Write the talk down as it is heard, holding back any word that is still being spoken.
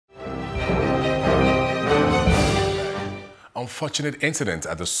unfortunate incident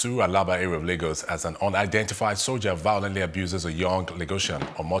at the Suru-Alaba area of Lagos as an unidentified soldier violently abuses a young Lagosian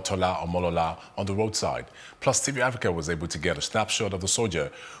Omotola Omolola on the roadside. Plus, TV Africa was able to get a snapshot of the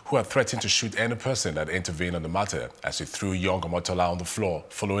soldier who had threatened to shoot any person that intervened on the matter as he threw young Omotola on the floor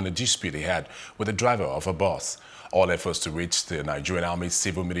following a dispute he had with the driver of a bus. All efforts to reach the Nigerian Army's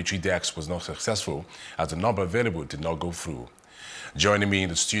civil military desk was not successful as the number available did not go through. Joining me in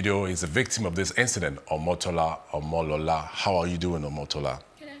the studio is a victim of this incident, Omotola Omolola. How are you doing, Omotola?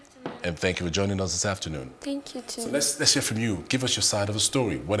 Good afternoon. And thank you for joining us this afternoon. Thank you, too. So let's hear from you. Give us your side of the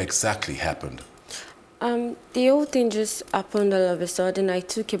story. What exactly happened? The whole thing just happened all of a sudden. I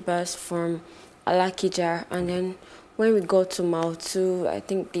took a bus from Alakija, and then when we got to Mile 2, I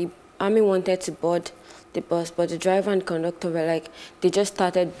think the army wanted to board the bus, but the driver and conductor were like, they just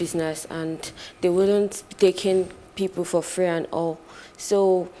started business and they wouldn't be taking people for free and all.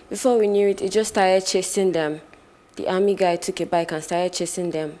 So before we knew it, it just started chasing them. The army guy took a bike and started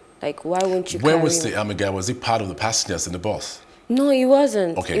chasing them. Like, why won't you carry Where was the army guy? Was he part of the passengers in the bus? No, he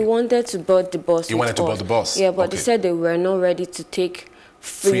wasn't. Okay. He wanted to board the bus. He wanted to board the bus? Yeah, but okay. They said they were not ready to take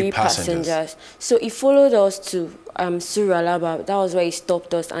free passengers. So he followed us to Suru-Alaba. That was where he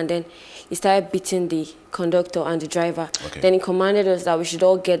stopped us, and then he started beating the conductor and the driver. Okay. Then he commanded us that we should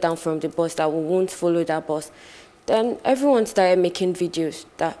all get down from the bus, that we won't follow that bus. Then everyone started making videos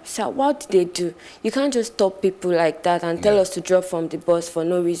that said, what did they do? You can't just stop people like that and tell us to drop from the bus for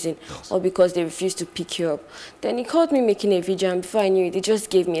no reason, or because they refused to pick you up. Then he caught me making a video, and before I knew it, he just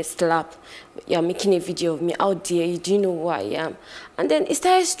gave me a slap. You're making a video of me, how dare you, do you know who I am? And then he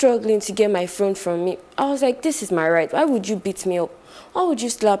started struggling to get my phone from me. I was like, this is my right, why would you beat me up? Why would you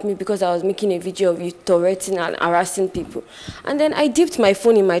slap me because I was making a video of you threatening and harassing people? And then I dipped my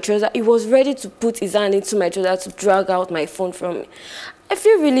phone in my trouser. He was ready to put his hand into my trouser to drag out my phone from me. I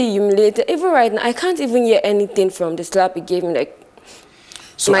feel really humiliated. Even right now, I can't even hear anything from the slap he gave me. Like,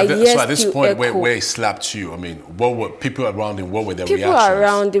 so at this point where he slapped you, I mean, what were people around him, what were their reactions? People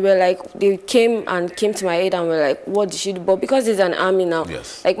around, they were like, they came to my aid and were like, what did she do? But because it's an army now,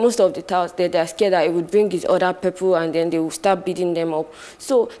 like most of the towns, they're scared that it would bring these other people and then they will start beating them up.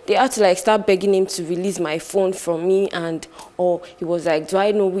 So they had to like start begging him to release my phone from me, and or he was like, do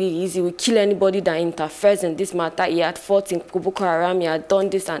I know who he is? He will kill anybody that interferes in this matter. He had fought in Boko Haram, he had done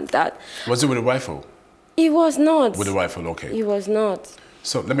this and that. Was it with a rifle? He was not. With a rifle, okay. He was not.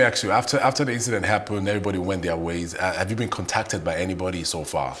 So let me ask you, after the incident happened, everybody went their ways. Have you been contacted by anybody so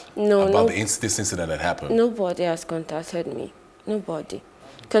far? No. About this incident that happened? Nobody has contacted me. Nobody.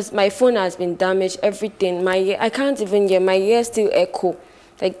 Because my phone has been damaged, everything. I can't even hear. My ears still echo.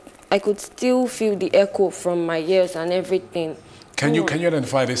 Like, I could still feel the echo from my ears and everything. Can you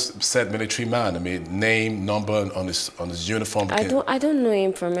identify this said military man? I mean, name, number on his uniform? I don't know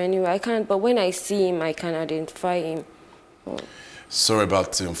him from anywhere. I can't, but when I see him, I can identify him. Oh. Sorry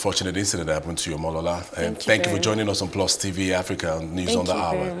about the unfortunate incident that happened to you, Omolola. And thank you for joining us on Plus TV Africa News on the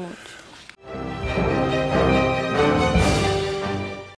Hour. Thank you very much.